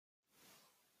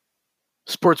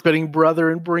Sports betting brother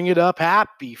and bring it up.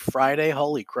 Happy Friday.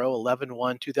 Holy crow,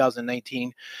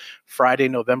 11/1/2019, Friday,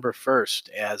 November 1st,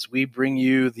 as we bring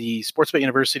you the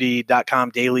sportsbetuniversity.com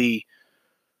daily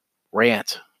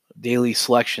rant, daily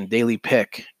selection, daily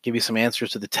pick, give you some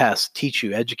answers to the test, teach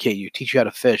you, educate you, teach you how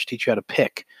to fish, teach you how to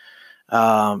pick.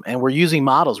 And we're using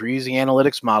models. We're using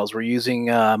analytics models. We're using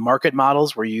market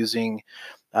models. We're using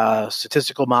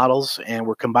statistical models, and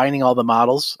we're combining all the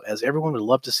models, as everyone would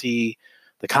love to see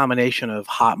the combination of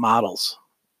hot models.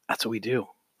 That's what we do.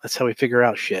 That's how we figure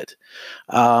out shit.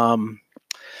 And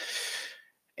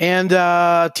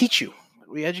teach you.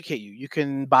 We educate you. You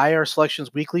can buy our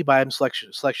selections weekly, buy them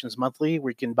selections monthly.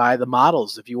 We can buy the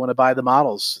models if you want to buy the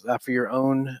models for your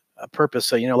own purpose.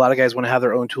 So, a lot of guys want to have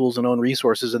their own tools and own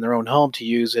resources in their own home to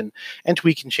use and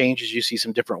tweak and change as you see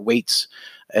some different weights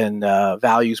and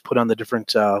values put on the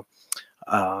different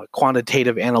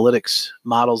quantitative analytics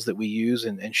models that we use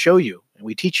and show you, and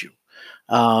we teach you.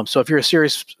 So if you're a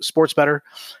serious sports bettor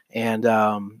and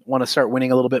want to start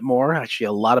winning a little bit more, actually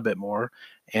a lot of bit more,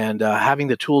 and having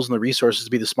the tools and the resources to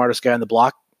be the smartest guy on the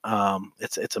block,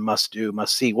 it's a must-do,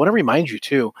 must-see. Want to remind you,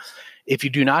 too, if you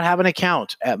do not have an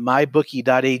account at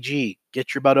mybookie.ag,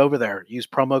 get your butt over there. Use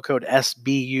promo code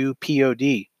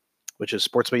SBUPOD, which is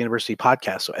Sports Bet University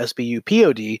Podcast. So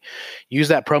SBUPOD, use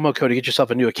that promo code to get yourself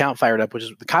a new account fired up, which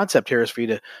is the concept here is for you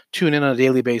to tune in on a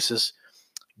daily basis,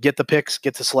 get the picks,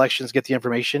 get the selections, get the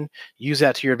information, use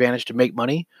that to your advantage to make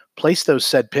money, place those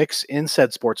said picks in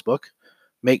said sportsbook,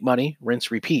 make money, rinse,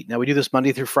 repeat. Now, we do this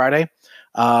Monday through Friday.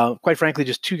 Quite frankly,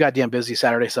 just too goddamn busy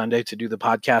Saturday, Sunday to do the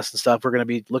podcast and stuff. We're going to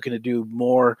be looking to do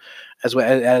more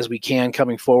as we can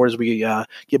coming forward as we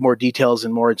get more details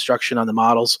and more instruction on the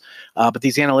models. But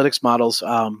these analytics models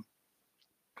are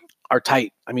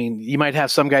tight. I mean, you might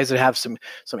have some guys that have some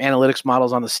analytics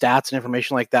models on the stats and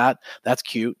information like that. That's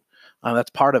cute. That's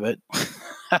part of it.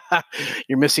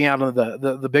 You're missing out on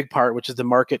the big part, which is the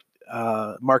market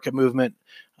movement,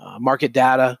 market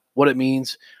data, what it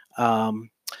means,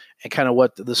 and kind of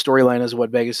what the storyline is,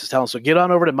 what Vegas is telling. So get on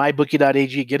over to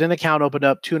mybookie.ag, get an account opened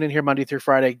up, tune in here Monday through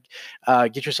Friday,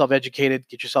 get yourself educated,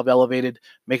 get yourself elevated,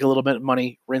 make a little bit of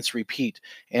money, rinse, repeat.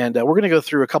 And we're going to go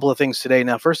through a couple of things today.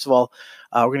 Now, first of all,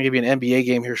 we're going to give you an NBA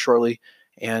game here shortly.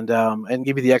 And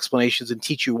give you the explanations and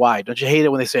teach you why. Don't you hate it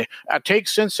when they say, take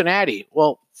Cincinnati?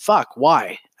 Well, fuck,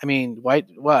 why? I mean, why?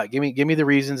 What? Give me the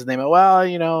reasons. And they go,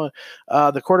 well,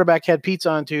 the quarterback had pizza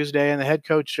on Tuesday and the head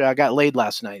coach got laid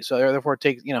last night. So therefore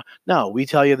take, no, we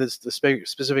tell you the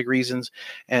specific reasons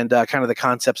and kind of the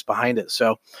concepts behind it.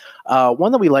 So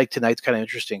one that we like tonight's kind of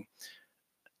interesting.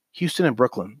 Houston and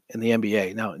Brooklyn in the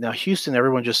NBA. Now Houston,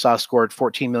 everyone just saw scored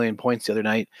 14 million points the other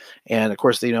night, and of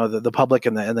course, the public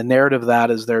and the narrative of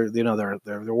that is they're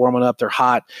warming up, they're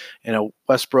hot,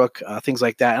 Westbrook, things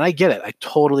like that. And I get it, I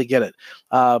totally get it.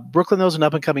 Brooklyn, though, is an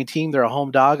up and coming team. They're a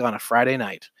home dog on a Friday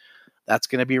night. That's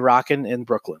going to be rocking in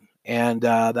Brooklyn, and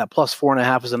that plus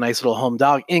 4.5 is a nice little home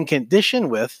dog in condition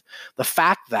with the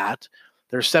fact that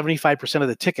there's 75% of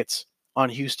the tickets on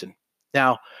Houston.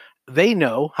 Now, they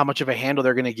know how much of a handle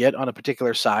they're going to get on a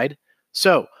particular side.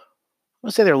 So I'm going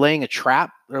to say they're laying a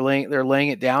trap. They're laying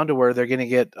it down to where they're going to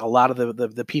get a lot of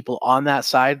the people on that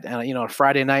side. And, a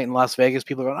Friday night in Las Vegas,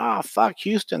 people are going, fuck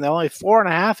Houston. They're only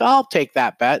 4.5. I'll take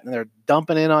that bet. And they're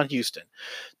dumping in on Houston.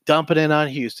 And in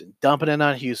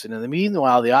the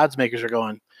meanwhile, the odds makers are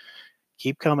going,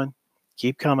 keep coming.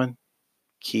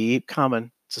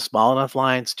 It's a small enough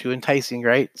line. It's too enticing,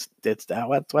 right? It's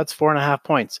what's 4.5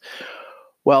 points.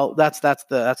 Well, that's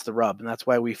the rub, and that's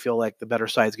why we feel like the better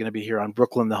side is going to be here on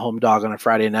Brooklyn, the home dog on a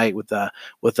Friday night with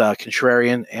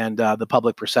contrarian and the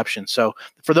public perception. So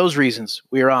for those reasons,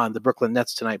 we are on the Brooklyn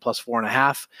Nets tonight plus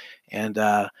 4.5, and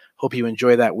hope you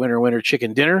enjoy that winner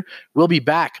chicken dinner. We'll be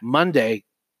back Monday,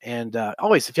 and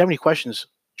always, if you have any questions,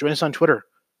 join us on Twitter.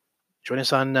 Join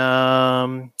us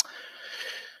on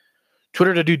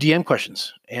Twitter to do DM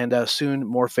questions, and soon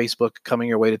more Facebook coming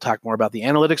your way to talk more about the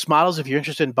analytics models. If you're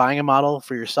interested in buying a model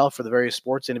for yourself for the various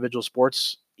sports, individual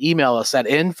sports, email us at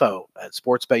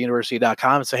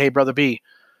info@sportsbetuniversity.com and say, hey, Brother B,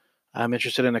 I'm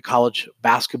interested in a college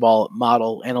basketball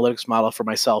model, analytics model for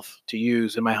myself to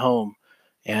use in my home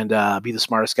and be the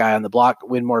smartest guy on the block,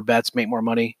 win more bets, make more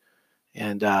money,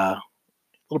 and little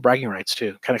bragging rights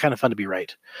too. Kind of fun to be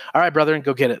right. All right, brethren,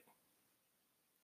 go get it.